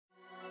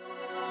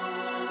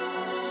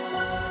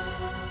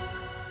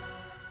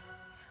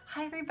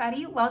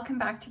everybody, welcome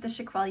back to the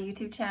Chiquel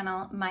YouTube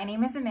channel. My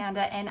name is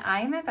Amanda and I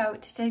am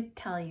about to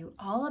tell you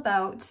all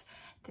about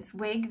this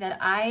wig that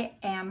I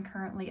am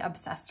currently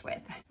obsessed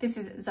with. This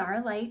is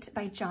Zara Lite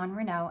by Jon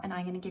Reanu and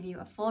I'm going to give you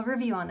a full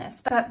review on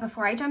this. But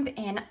before I jump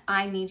in,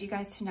 I need you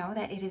guys to know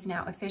that it is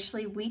now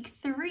officially week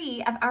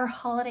 3 of our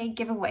holiday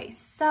giveaway.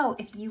 So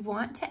if you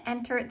want to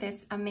enter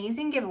this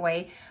amazing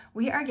giveaway,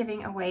 we are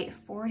giving away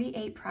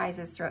 48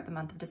 prizes throughout the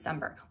month of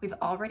December. We've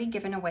already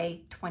given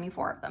away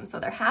 24 of them, so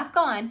they're half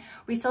gone.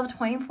 We still have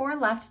 24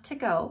 left to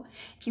go.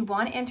 If you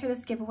want to enter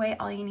this giveaway,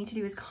 all you need to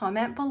do is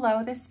comment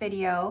below this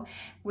video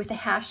with the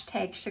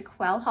hashtag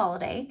Chiquel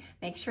Holiday.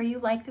 Make sure you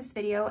like this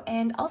video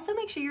and also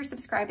make sure you're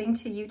subscribing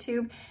to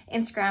YouTube,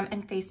 Instagram,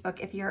 and Facebook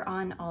if you're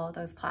on all of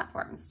those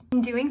platforms.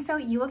 In doing so,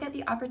 you will get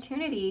the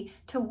opportunity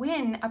to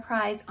win a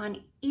prize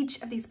on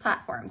each of these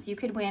platforms. You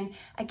could win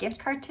a gift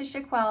card to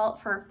Chiquel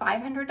for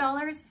 $500,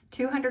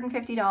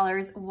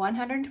 $250,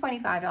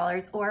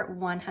 $125, or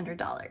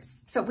 $100.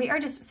 So we are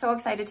just so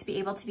excited to be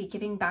able to be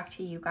giving back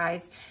to you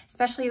guys,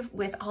 especially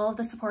with all of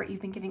the support you've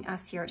been giving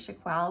us here at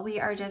Chiquel. We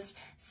are just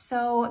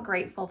so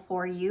grateful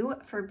for you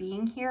for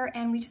being here,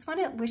 and we just want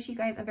to wish you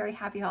guys a very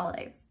happy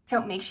holidays.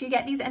 So make sure you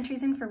get these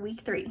entries in for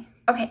week 3.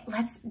 Okay,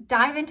 let's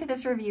dive into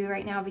this review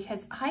right now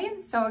because I am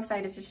so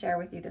excited to share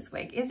with you this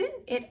wig. Isn't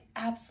it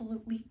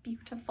absolutely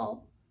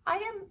beautiful? I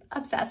am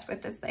obsessed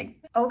with this thing.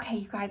 Okay,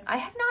 you guys, I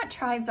have not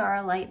tried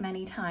Zara Lite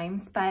many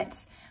times,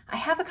 but I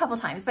have a couple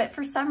times, but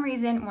for some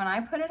reason, when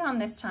I put it on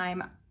this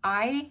time,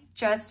 I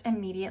just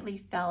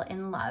immediately fell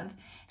in love.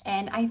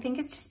 And I think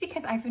it's just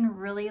because I've been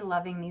really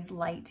loving these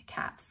light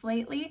caps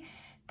lately.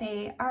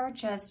 They are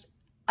just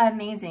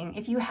amazing.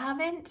 If you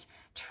haven't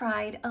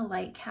tried a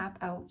light cap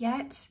out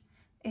yet,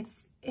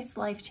 it's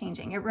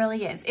life-changing. It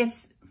really is.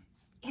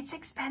 It's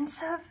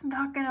expensive, I'm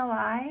not gonna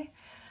lie,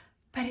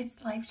 but it's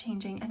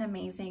life-changing and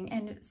amazing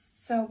and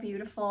so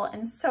beautiful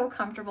and so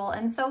comfortable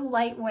and so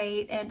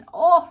lightweight and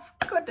oh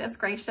goodness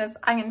gracious,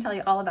 I'm gonna tell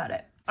you all about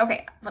it.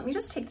 Okay, let me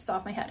just take this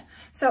off my head.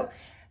 So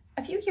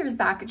a few years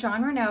back,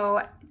 Jon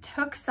Reanu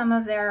took some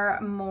of their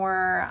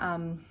more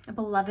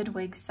beloved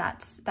wig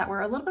sets that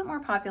were a little bit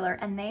more popular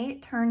and they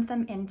turned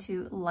them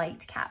into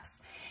light caps.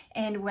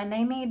 And when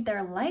they made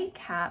their light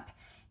cap,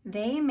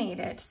 they made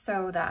it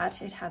so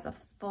that it has a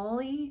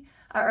full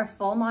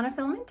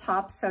monofilament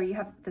top. So you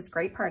have this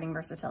great parting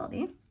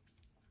versatility.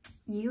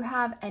 You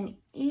have an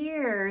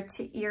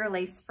ear-to-ear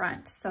lace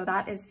front. So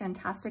that is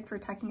fantastic for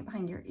tucking it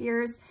behind your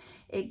ears.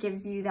 It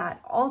gives you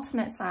that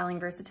ultimate styling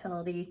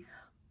versatility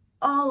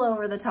all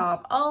over the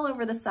top, all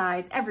over the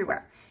sides,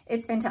 everywhere.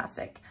 It's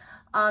fantastic.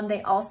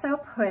 They also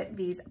put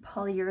these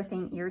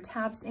polyurethane ear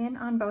tabs in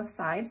on both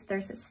sides.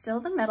 There's still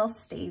the metal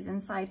stays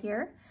inside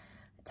here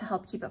to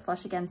help keep it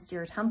flush against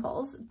your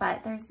temples,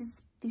 but there's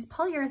these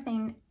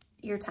polyurethane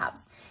ear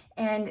tabs.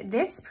 And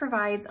this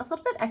provides a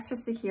little bit extra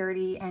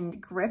security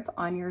and grip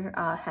on your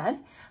head,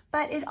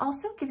 but it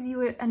also gives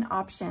you an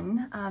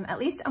option, at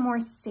least a more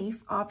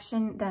safe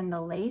option than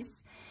the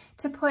lace,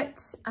 to put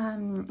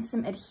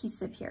some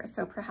adhesive here.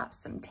 So perhaps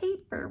some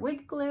tape or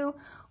wig glue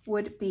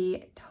would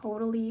be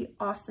totally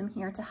awesome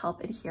here to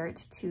help adhere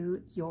it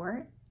to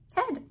your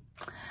head.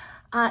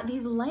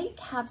 These light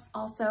caps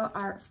also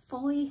are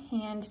fully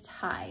hand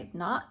tied,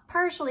 not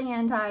partially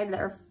hand tied,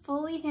 they're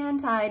fully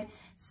hand tied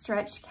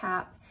stretch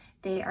cap.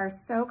 They are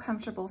so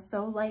comfortable,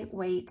 so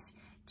lightweight,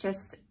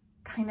 just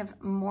kind of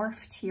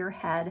morph to your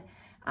head.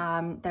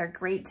 They're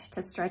great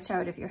to stretch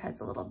out if your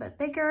head's a little bit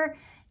bigger,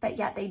 but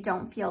yet they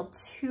don't feel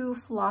too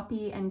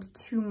floppy and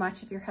too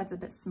much if your head's a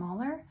bit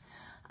smaller.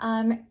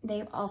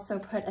 They've also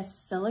put a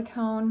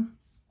silicone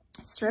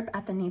strip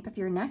at the nape of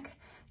your neck.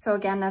 So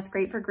again, that's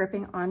great for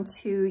gripping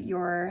onto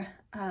your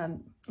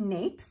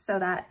nape so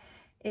that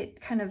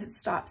it kind of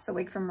stops the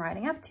wig from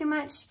riding up too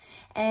much.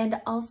 And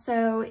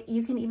also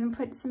you can even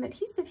put some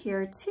adhesive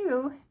here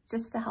too,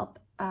 just to help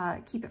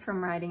keep it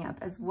from riding up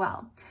as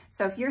well.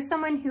 So if you're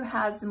someone who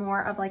has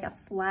more of like a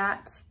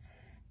flat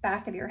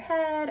back of your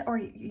head, or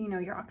you know,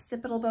 your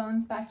occipital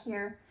bones back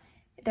here,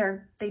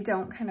 they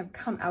don't kind of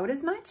come out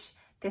as much,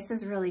 this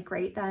is really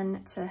great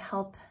then to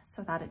help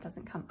so that it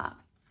doesn't come up.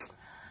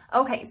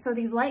 Okay, so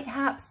these light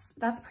caps,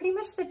 that's pretty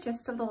much the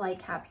gist of the light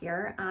cap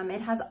here. It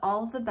has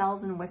all of the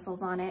bells and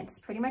whistles on it.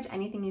 Pretty much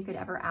anything you could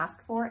ever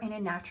ask for in a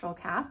natural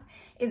cap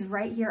is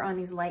right here on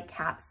these light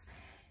caps.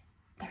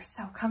 They're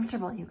so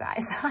comfortable, you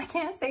guys. I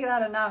can't say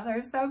that enough.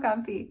 They're so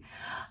comfy.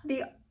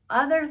 The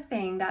other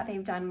thing that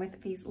they've done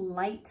with these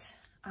light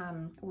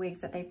wigs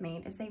that they've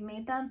made is they've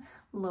made them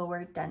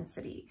lower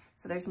density.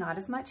 So there's not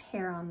as much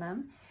hair on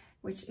them,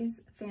 which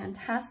is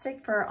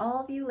fantastic for all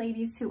of you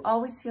ladies who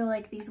always feel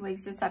like these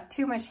wigs just have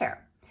too much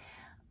hair.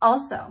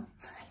 Also,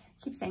 I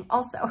keep saying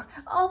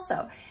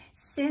also,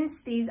 since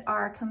these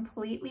are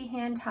completely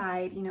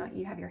hand-tied, you know,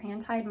 you have your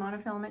hand-tied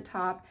monofilament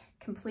top,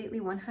 completely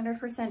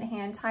 100%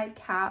 hand-tied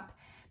cap,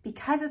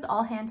 because it's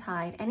all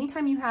hand-tied,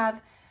 anytime you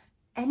have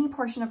any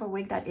portion of a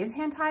wig that is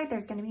hand-tied,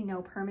 there's going to be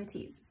no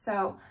permatease.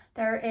 So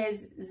there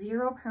is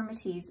 0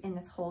 permatease in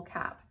this whole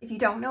cap. If you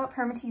don't know what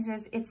permatease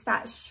is, it's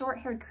that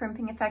short-haired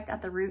crimping effect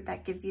at the root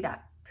that gives you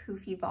that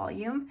poofy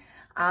volume.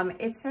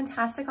 It's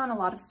fantastic on a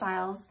lot of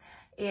styles.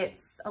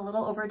 It's a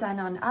little overdone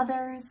on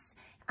others.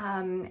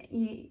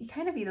 You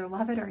kind of either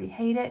love it or you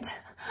hate it,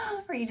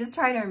 or you just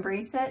try to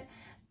embrace it.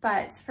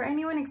 But for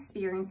anyone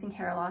experiencing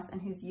hair loss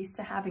and who's used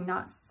to having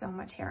not so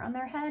much hair on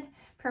their head,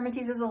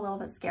 permatease is a little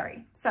bit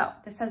scary. So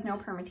this has no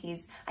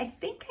permatease. I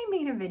think I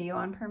made a video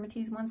on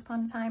permatease once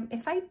upon a time.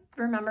 If I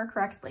remember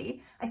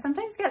correctly, I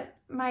sometimes get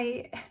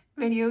my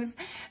videos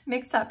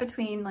mixed up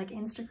between like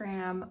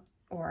Instagram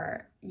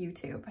or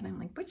YouTube, and I'm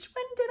like, which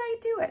one did I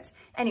do it?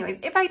 Anyways,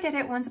 if I did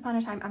it once upon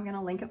a time, I'm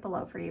gonna link it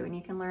below for you and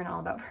you can learn all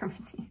about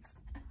permatease.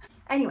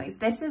 Anyways,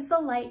 this is the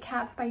Light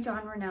Cap by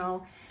Jon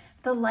Reanu.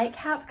 The Light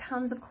Cap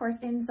comes, of course,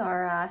 in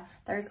Zara.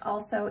 There's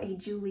also a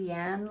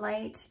Julianne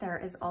Light. There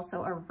is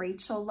also a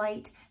Rachel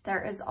Light.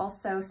 There is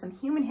also some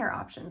human hair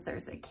options.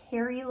 There's a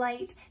Carrie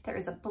Light. There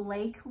is a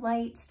Blake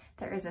Light.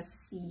 There is a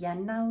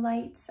Sienna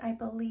Light, I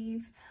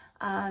believe.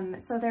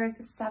 So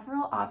there's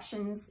several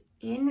options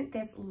in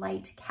this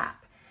Light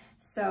Cap.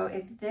 So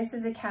if this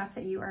is a cap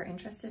that you are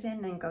interested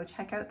in, then go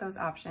check out those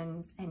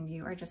options and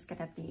you are just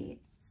gonna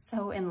be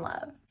so in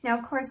love. Now,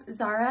 of course,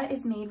 Zara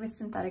is made with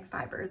synthetic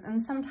fibers,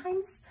 and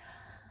sometimes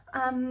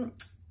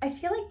I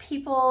feel like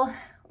people,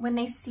 when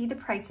they see the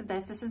price of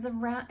this,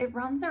 it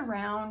runs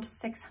around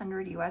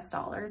 $600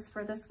 US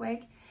for this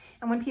wig.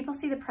 And when people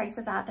see the price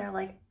of that, they're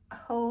like,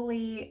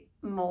 holy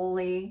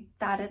moly,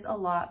 that is a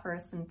lot for a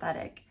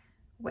synthetic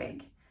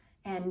wig.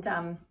 And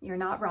you're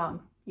not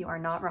wrong. You are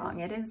not wrong.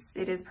 It is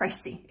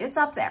pricey. It's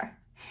up there.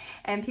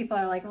 And people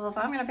are like, well, if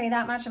I'm gonna pay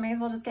that much, I may as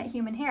well just get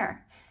human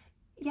hair.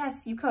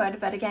 Yes, you could,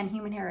 but again,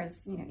 human hair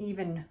is, you know,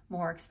 even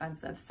more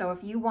expensive. So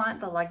if you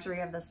want the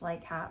luxury of this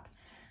light cap,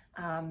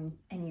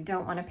 and you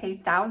don't want to pay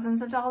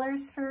thousands of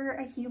dollars for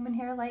a human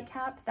hair light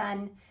cap,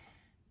 then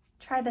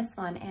try this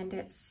one, and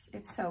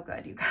it's so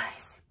good, you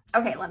guys.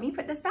 Okay, let me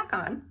put this back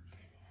on.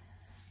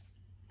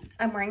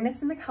 I'm wearing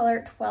this in the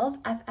color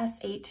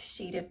 12FS8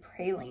 Shaded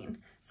Praline.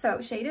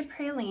 So Shaded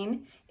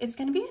Praline is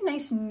going to be a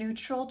nice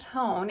neutral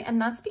tone, and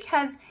that's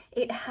because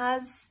it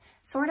has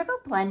sort of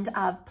a blend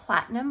of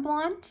platinum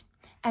blonde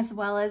as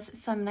well as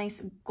some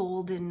nice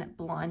golden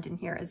blonde in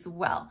here as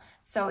well.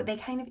 So they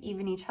kind of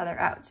even each other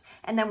out.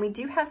 And then we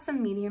do have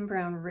some medium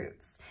brown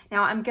roots.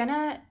 Now I'm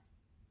gonna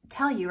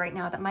tell you right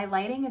now that my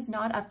lighting is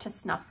not up to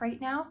snuff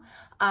right now.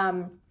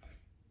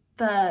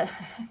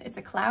 It's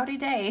a cloudy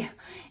day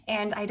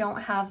and I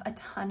don't have a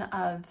ton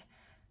of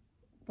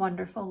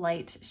wonderful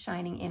light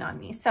shining in on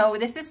me. So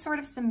this is sort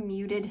of some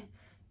muted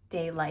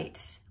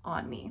daylight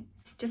on me.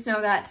 Just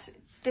know that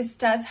this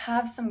does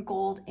have some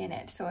gold in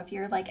it. So if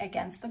you're like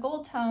against the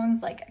gold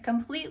tones, like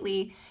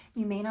completely,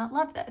 you may not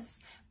love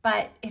this.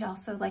 But it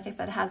also, like I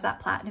said, has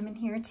that platinum in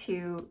here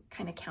to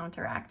kind of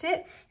counteract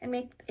it and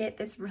make it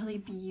this really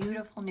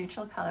beautiful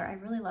neutral color. I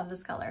really love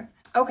this color.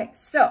 Okay,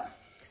 so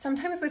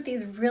sometimes with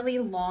these really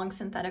long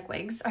synthetic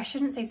wigs, I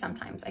shouldn't say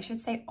sometimes, I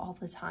should say all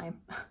the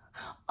time.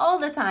 All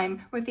the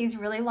time with these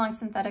really long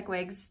synthetic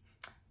wigs,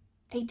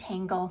 they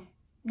tangle.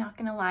 Not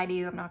gonna lie to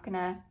you, I'm not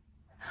gonna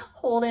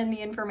hold in the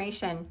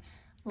information.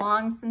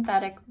 Long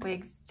synthetic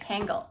wigs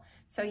tangle.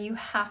 So you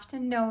have to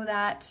know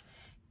that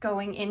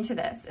going into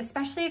this,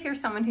 especially if you're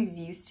someone who's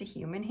used to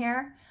human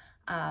hair.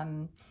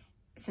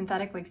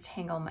 Synthetic wigs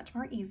tangle much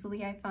more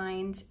easily, I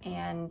find,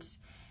 and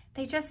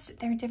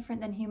they're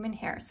different than human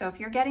hair. So if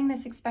you're getting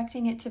this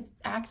expecting it to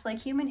act like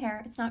human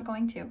hair, it's not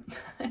going to.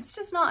 It's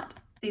just not.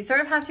 So you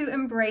sort of have to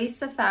embrace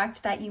the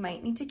fact that you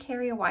might need to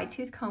carry a wide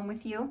tooth comb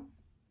with you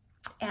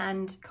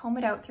and comb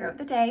it out throughout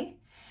the day.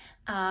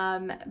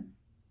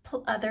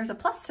 There's a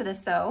plus to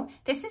this though.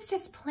 This is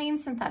just plain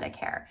synthetic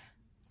hair.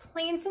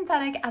 Plain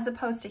synthetic as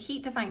opposed to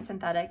heat defying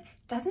synthetic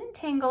doesn't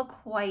tangle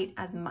quite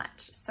as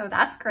much. So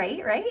that's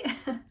great, right?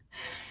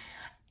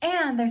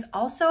 And there's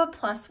also a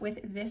plus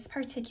with this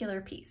particular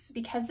piece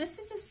because this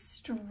is a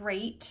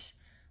straight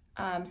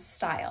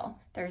style.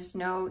 There's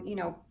no,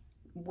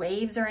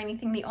 waves or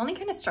anything. The only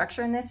kind of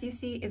structure in this you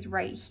see is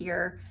right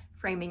here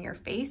framing your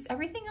face.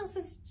 Everything else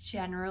is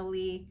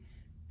generally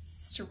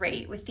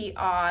straight with the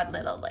odd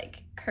little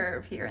like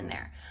curve here and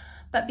there.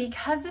 But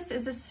because this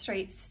is a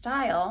straight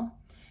style,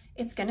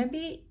 it's gonna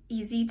be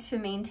easy to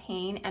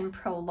maintain and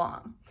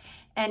prolong.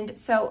 And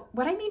so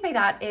what I mean by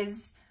that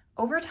is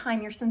over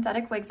time, your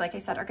synthetic wigs, like I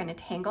said, are gonna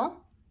tangle.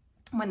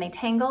 When they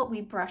tangle,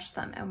 we brush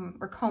them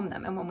or comb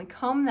them. And when we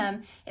comb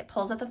them, it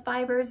pulls at the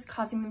fibers,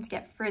 causing them to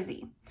get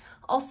frizzy.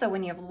 Also,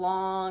 when you have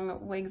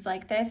long wigs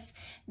like this,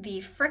 the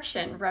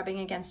friction rubbing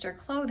against your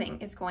clothing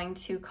is going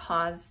to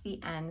cause the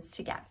ends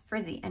to get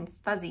frizzy and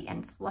fuzzy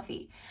and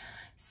fluffy.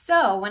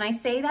 So when I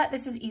say that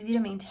this is easy to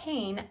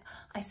maintain,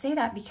 I say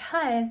that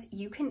because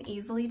you can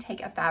easily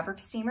take a fabric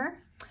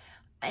steamer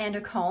and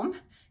a comb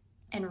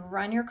and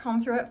run your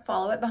comb through it,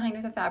 follow it behind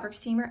with a fabric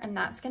steamer, and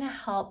that's gonna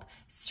help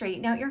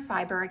straighten out your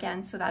fiber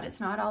again so that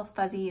it's not all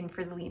fuzzy and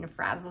frizzly and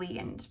frazzly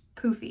and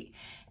poofy.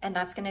 And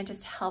that's gonna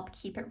just help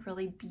keep it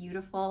really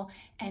beautiful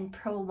and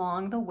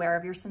prolong the wear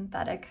of your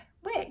synthetic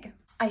wig.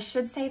 I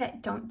should say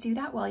that don't do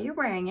that while you're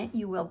wearing it.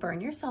 You will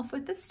burn yourself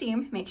with the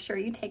steam. Make sure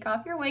you take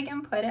off your wig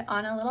and put it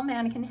on a little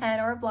mannequin head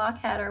or a block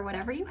head or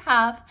whatever you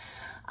have.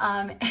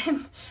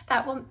 And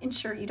that will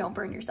ensure you don't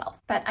burn yourself.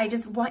 But I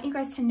just want you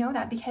guys to know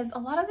that, because a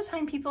lot of the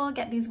time people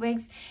get these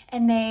wigs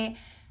and they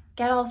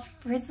get all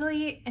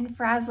frizzly and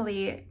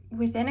frazzly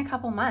within a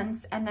couple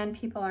months, and then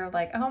people are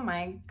like, oh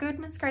my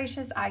goodness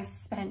gracious, I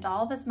spent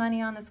all this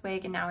money on this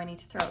wig and now I need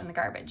to throw it in the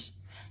garbage.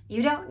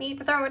 You don't need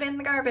to throw it in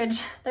the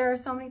garbage. There are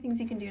so many things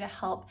you can do to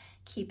help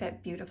keep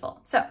it beautiful.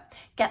 So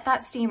get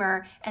that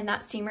steamer, and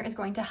that steamer is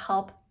going to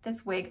help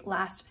this wig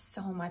last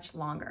so much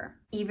longer,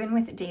 even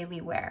with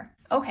daily wear.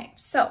 Okay,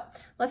 so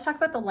let's talk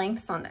about the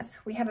lengths on this.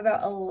 We have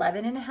about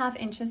 11.5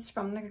 inches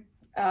from the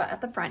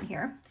at the front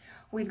here.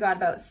 We've got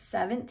about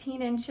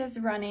 17 inches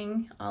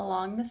running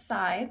along the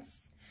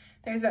sides.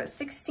 There's about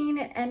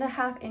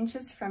 16.5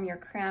 inches from your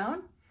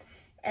crown.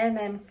 And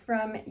then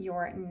from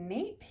your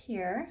nape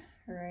here,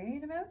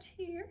 right about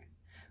here,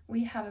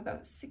 we have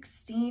about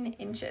 16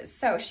 inches.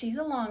 So she's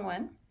a long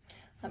one.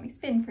 Let me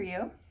spin for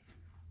you.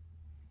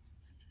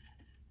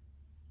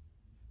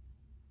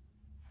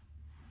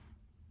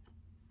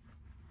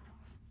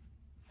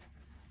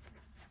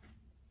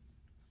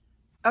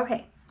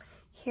 Okay,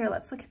 here,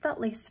 let's look at that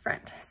lace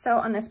front. So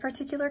on this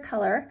particular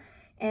color,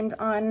 and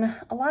on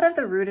a lot of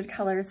the rooted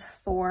colors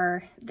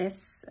for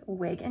this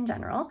wig in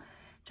general,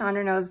 Jon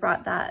Reanu's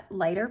brought that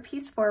lighter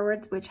piece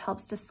forward, which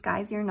helps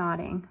disguise your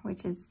knotting,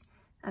 which is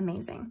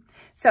amazing.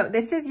 So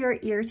this is your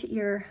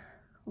ear-to-ear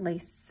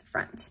lace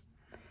front.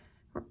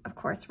 Of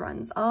course,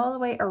 runs all the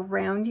way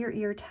around your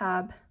ear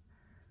tab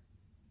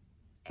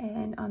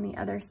and on the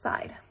other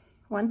side.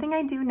 One thing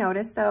I do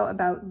notice though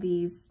about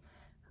these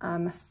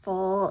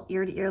full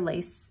ear-to-ear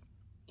lace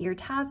ear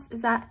tabs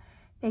is that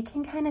they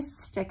can kind of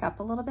stick up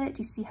a little bit.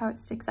 Do you see how it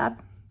sticks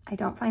up? I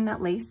don't find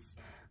that lace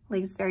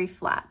lays very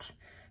flat.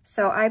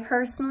 So I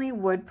personally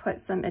would put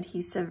some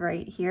adhesive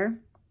right here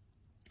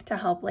to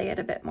help lay it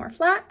a bit more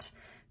flat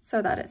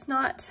so that it's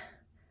not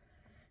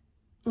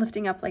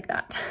lifting up like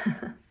that.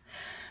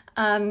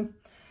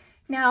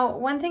 Now,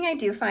 one thing I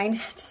do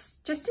find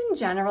just in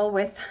general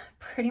with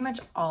pretty much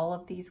all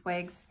of these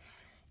wigs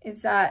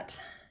is that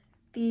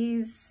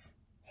these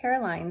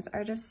hairlines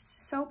are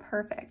just so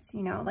perfect,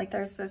 you know, like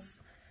there's this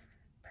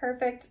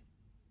perfect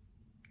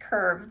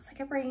curve. It's like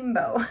a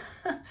rainbow.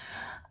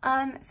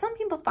 Some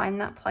people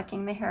find that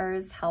plucking the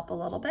hairs help a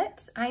little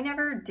bit. I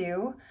never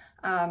do,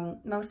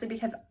 mostly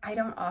because I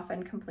don't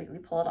often completely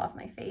pull it off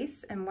my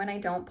face. And when I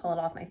don't pull it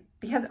off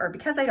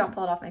because I don't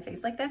pull it off my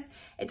face like this,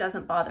 it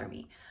doesn't bother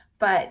me.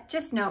 But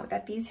just note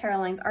that these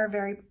hairlines are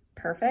very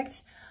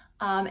perfect.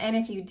 And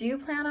if you do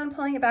plan on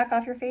pulling it back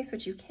off your face,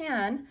 which you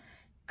can,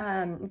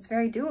 it's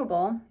very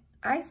doable.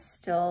 I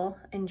still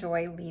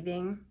enjoy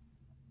leaving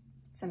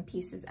some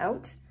pieces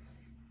out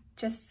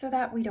just so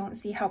that we don't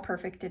see how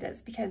perfect it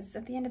is, because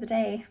at the end of the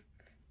day,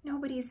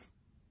 nobody's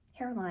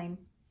hairline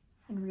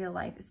in real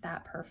life is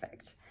that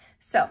perfect.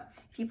 So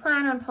if you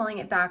plan on pulling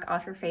it back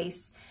off your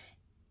face,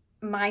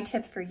 my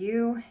tip for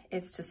you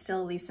is to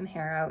still leave some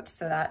hair out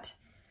so that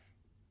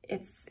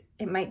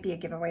it might be a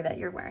giveaway that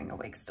you're wearing a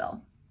wig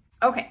still.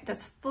 Okay,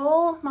 this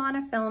full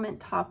monofilament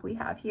top we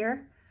have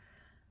here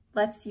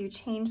lets you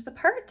change the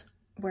part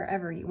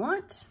wherever you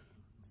want.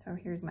 So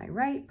here's my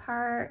right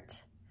part.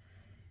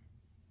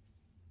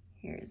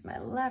 Here's my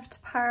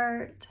left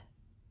part.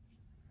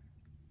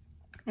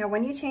 Now,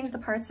 when you change the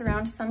parts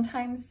around,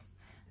 sometimes,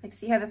 like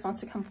see how this wants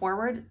to come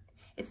forward?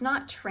 It's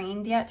not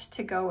trained yet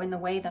to go in the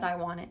way that I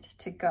want it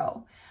to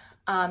go.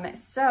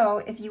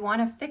 So if you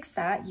want to fix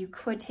that, you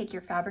could take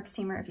your fabric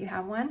steamer if you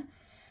have one,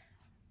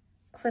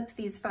 clip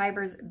these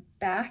fibers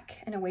back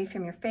and away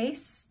from your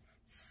face,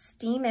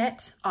 steam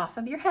it off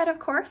of your head, of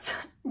course.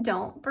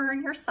 Don't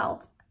burn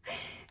yourself.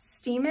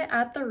 Steam it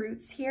at the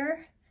roots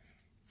here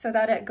so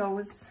that it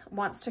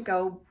wants to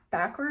go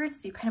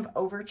backwards. You kind of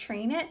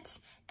overtrain it,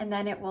 and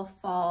then it will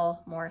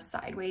fall more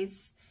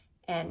sideways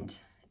and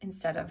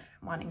instead of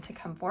wanting to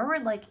come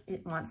forward like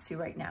it wants to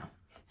right now.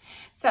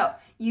 So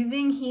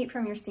using heat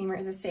from your steamer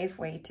is a safe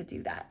way to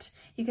do that.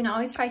 You can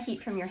always try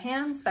heat from your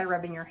hands by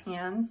rubbing your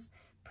hands,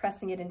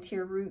 pressing it into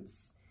your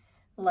roots,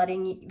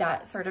 letting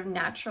that sort of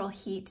natural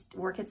heat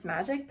work its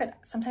magic, but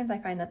sometimes I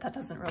find that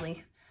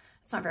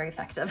it's not very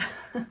effective.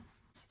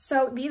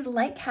 So these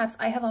light caps,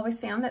 I have always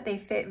found that they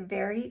fit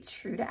very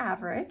true to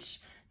average.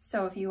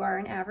 So if you are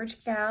an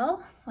average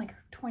gal, like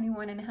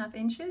 21.5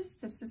 inches,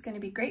 this is going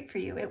to be great for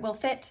you. It will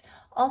fit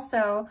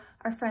also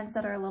our friends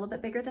that are a little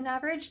bit bigger than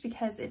average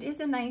because it is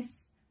a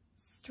nice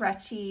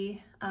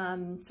stretchy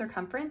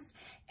circumference.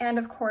 And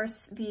of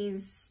course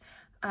these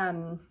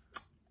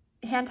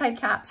hand-tied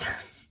caps,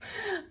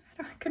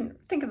 I couldn't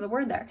think of the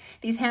word there.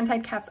 These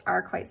hand-tied caps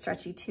are quite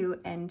stretchy too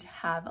and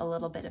have a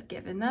little bit of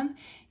give in them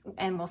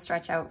and will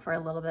stretch out for a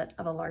little bit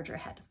of a larger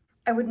head.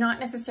 I would not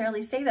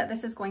necessarily say that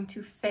this is going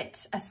to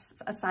fit a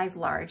size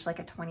large, like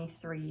a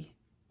 23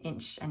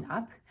 inch and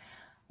up.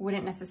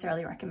 Wouldn't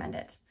necessarily recommend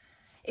it.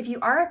 If you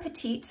are a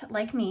petite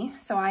like me,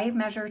 so I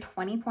measure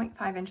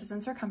 20.5 inches in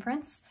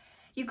circumference,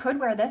 You could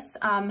wear this.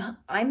 I'm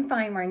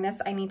fine wearing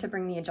this. I need to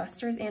bring the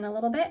adjusters in a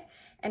little bit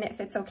and it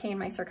fits okay in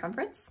my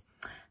circumference.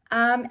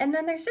 And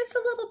then there's just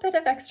a little bit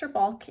of extra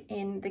bulk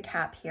in the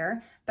cap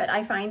here, but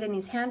I find in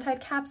these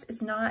hand-tied caps,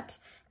 it's not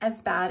as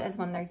bad as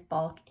when there's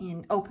bulk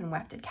in open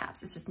wefted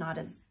caps. It's just not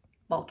as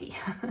bulky.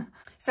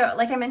 So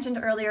like I mentioned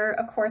earlier,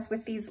 of course,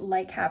 with these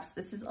light caps,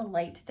 this is a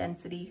light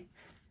density.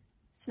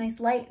 It's nice,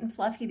 light and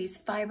fluffy. These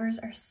fibers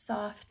are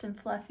soft and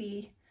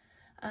fluffy.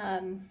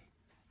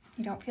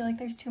 You don't feel like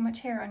there's too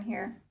much hair on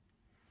here.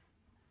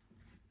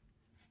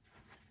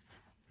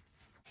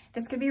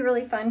 This could be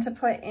really fun to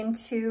put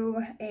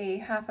into a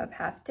half up,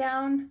 half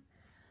down.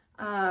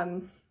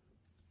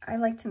 I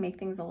like to make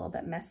things a little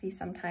bit messy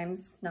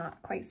sometimes,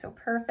 not quite so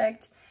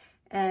perfect.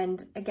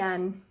 And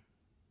again,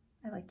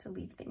 I like to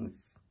leave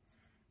things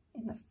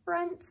in the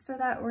front so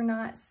that we're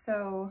not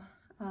so,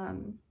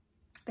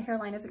 the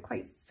hairline isn't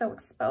quite so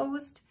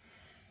exposed.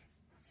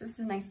 So this is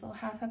a nice little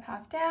half up,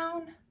 half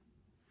down.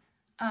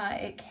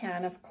 It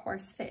can, of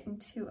course, fit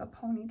into a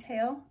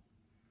ponytail.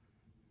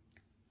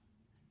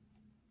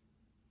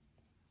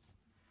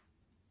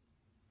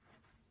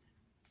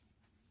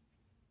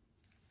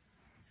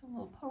 It's a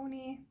little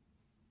pony.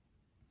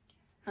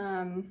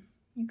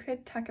 You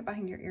could tuck it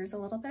behind your ears a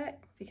little bit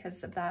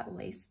because of that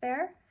lace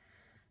there,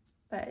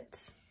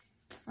 but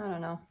I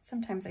don't know.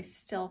 Sometimes I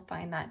still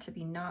find that to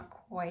be not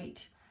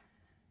quite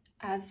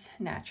as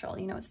natural.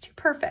 You know, it's too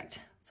perfect.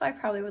 So I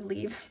probably would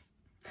leave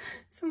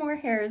some more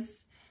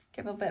hairs,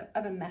 give a bit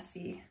of a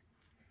messy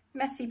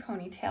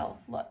ponytail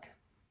look.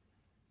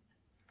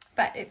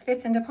 But it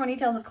fits into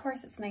ponytails, of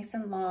course. It's nice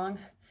and long.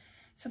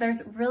 So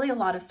there's really a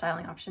lot of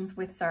styling options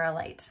with Zara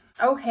Lite.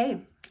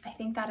 Okay, I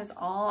think that is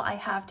all I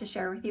have to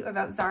share with you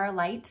about Zara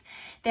Lite.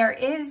 There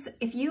is,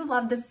 if you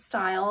love this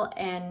style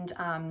and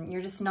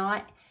you're just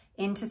not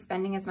into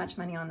spending as much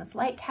money on this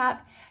light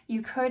cap,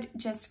 you could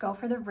just go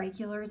for the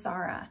regular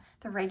Zara.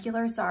 The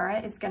regular Zara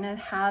is gonna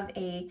have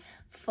a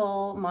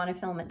full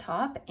monofilament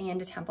top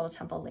and a temple to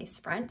temple lace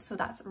front. So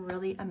that's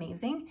really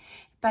amazing,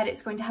 but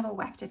it's going to have a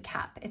wefted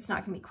cap. It's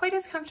not gonna be quite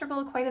as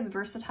comfortable, quite as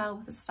versatile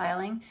with the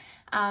styling,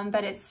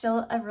 but it's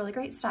still a really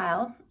great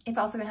style. It's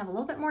also gonna have a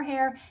little bit more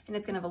hair and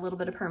it's gonna have a little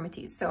bit of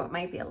permatease. So it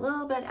might be a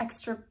little bit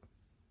extra.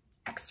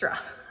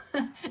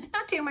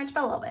 Not too much,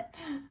 but a little bit.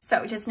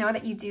 So just know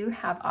that you do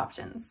have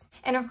options.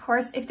 And of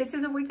course, if this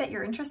is a wig that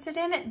you're interested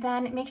in,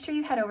 then make sure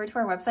you head over to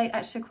our website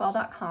at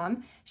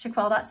chiquel.com,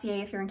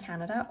 chiquel.ca if you're in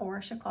Canada,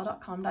 or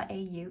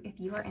chiquel.com.au if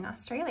you are in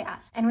Australia.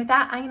 And with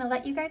that, I'm gonna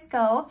let you guys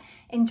go.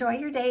 Enjoy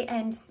your day,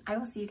 and I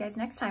will see you guys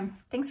next time.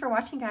 Thanks for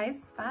watching, guys.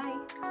 Bye.